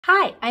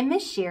Hi, I'm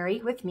Miss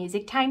Sherry with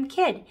Music Time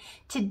Kid.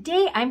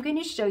 Today I'm going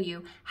to show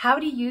you how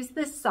to use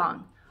this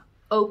song,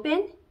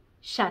 Open,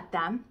 Shut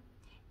Them,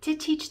 to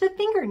teach the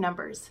finger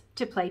numbers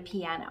to play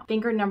piano.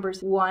 Finger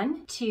numbers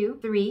 1, 2,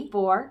 3,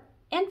 4,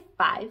 and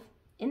 5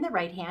 in the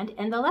right hand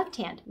and the left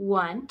hand.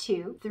 1,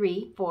 2,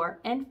 3, 4,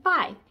 and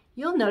 5.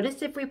 You'll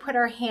notice if we put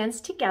our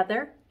hands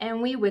together and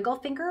we wiggle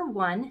finger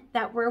 1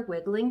 that we're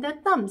wiggling the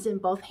thumbs in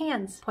both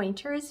hands.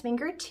 Pointer is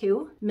finger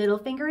 2, middle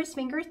finger is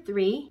finger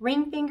 3,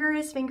 ring finger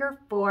is finger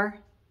 4,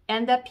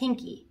 and the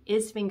pinky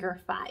is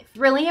finger 5. It's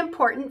really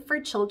important for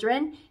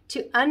children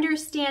to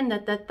understand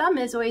that the thumb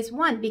is always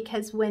 1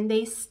 because when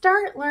they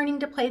start learning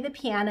to play the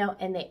piano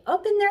and they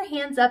open their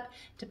hands up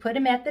to put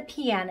them at the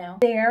piano,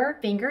 their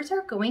fingers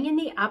are going in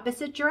the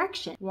opposite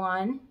direction.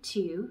 1,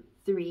 2,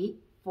 3,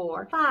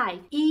 4, 5.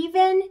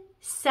 Even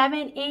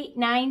 7, 8,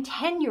 9,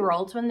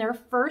 10-year-olds, when they're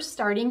first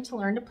starting to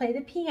learn to play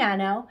the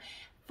piano,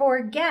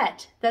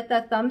 forget that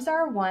the thumbs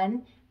are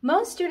 1.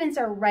 Most students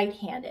are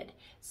right-handed,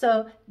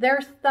 so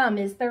their thumb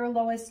is their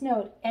lowest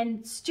note,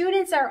 and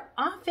students are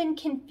often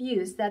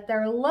confused that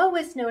their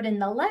lowest note in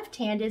the left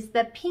hand is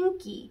the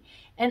pinky,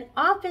 and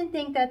often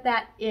think that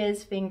that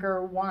is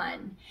finger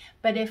 1.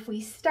 But if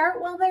we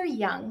start while they're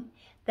young,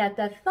 that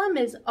the thumb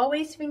is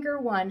always finger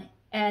 1,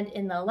 and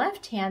in the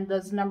left hand,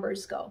 those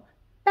numbers go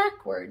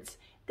backwards.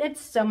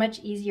 That's so much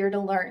easier to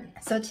learn.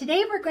 So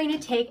today we're going to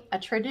take a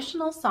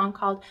traditional song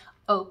called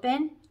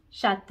Open,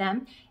 Shut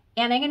Them,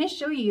 and I'm going to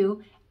show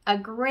you a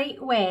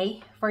great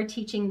way for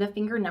teaching the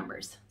finger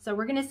numbers. So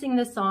we're going to sing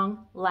the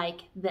song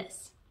like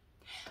this.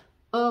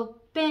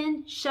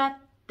 Open, shut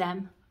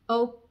them,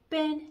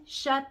 open,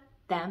 shut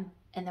them.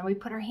 And then we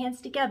put our hands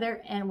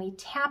together and we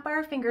tap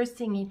our fingers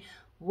singing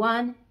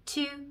 1,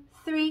 2,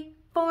 3,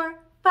 4,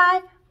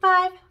 5,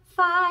 5,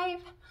 5.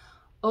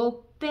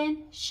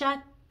 Open,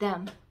 shut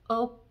them,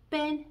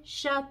 open,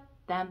 shut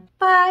them.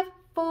 5,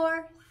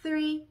 4,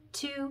 3,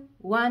 2,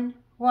 1,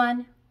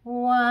 1,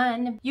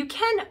 1. You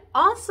can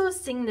also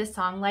sing the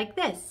song like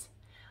this.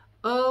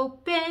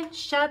 Open,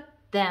 shut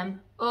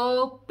them,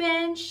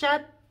 open,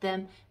 shut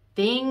them.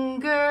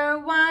 Finger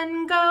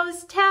 1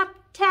 goes tap,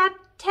 tap,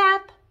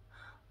 tap.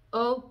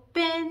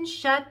 Open,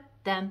 shut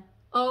them,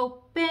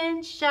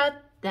 open,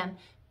 shut them.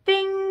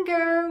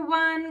 Finger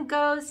 1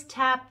 goes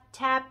tap,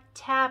 tap,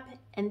 tap,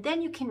 and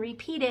then you can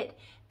repeat it.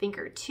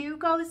 Finger 2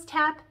 goes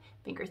tap,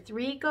 finger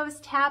 3 goes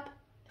tap,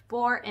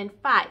 4 and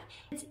 5.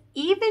 It's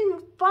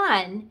even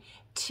fun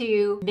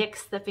to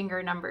mix the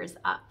finger numbers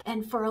up.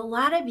 And for a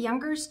lot of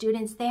younger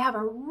students, they have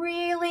a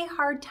really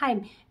hard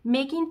time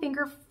making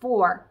finger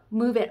 4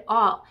 move at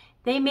all.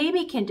 They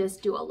maybe can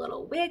just do a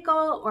little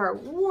wiggle or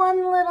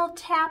one little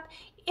tap.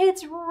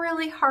 It's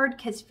really hard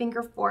because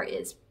finger 4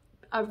 is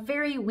a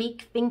very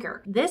weak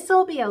finger. This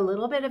will be a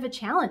little bit of a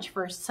challenge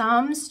for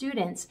some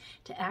students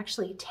to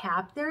actually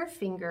tap their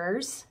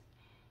fingers.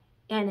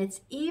 And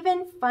it's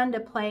even fun to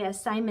play a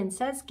Simon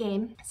Says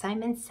game.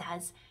 Simon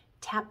says,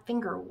 tap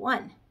finger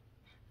 1.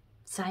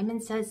 Simon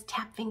says,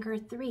 tap finger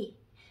 3.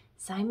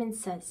 Simon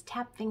says,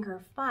 tap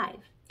finger 5.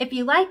 If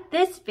you like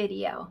this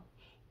video,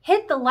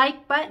 hit the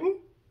like button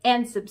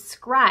and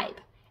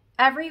subscribe.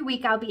 Every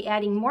week I'll be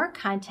adding more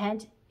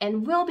content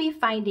and we'll be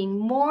finding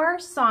more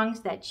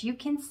songs that you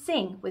can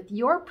sing with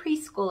your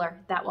preschooler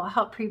that will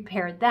help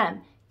prepare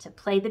them to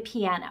play the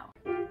piano.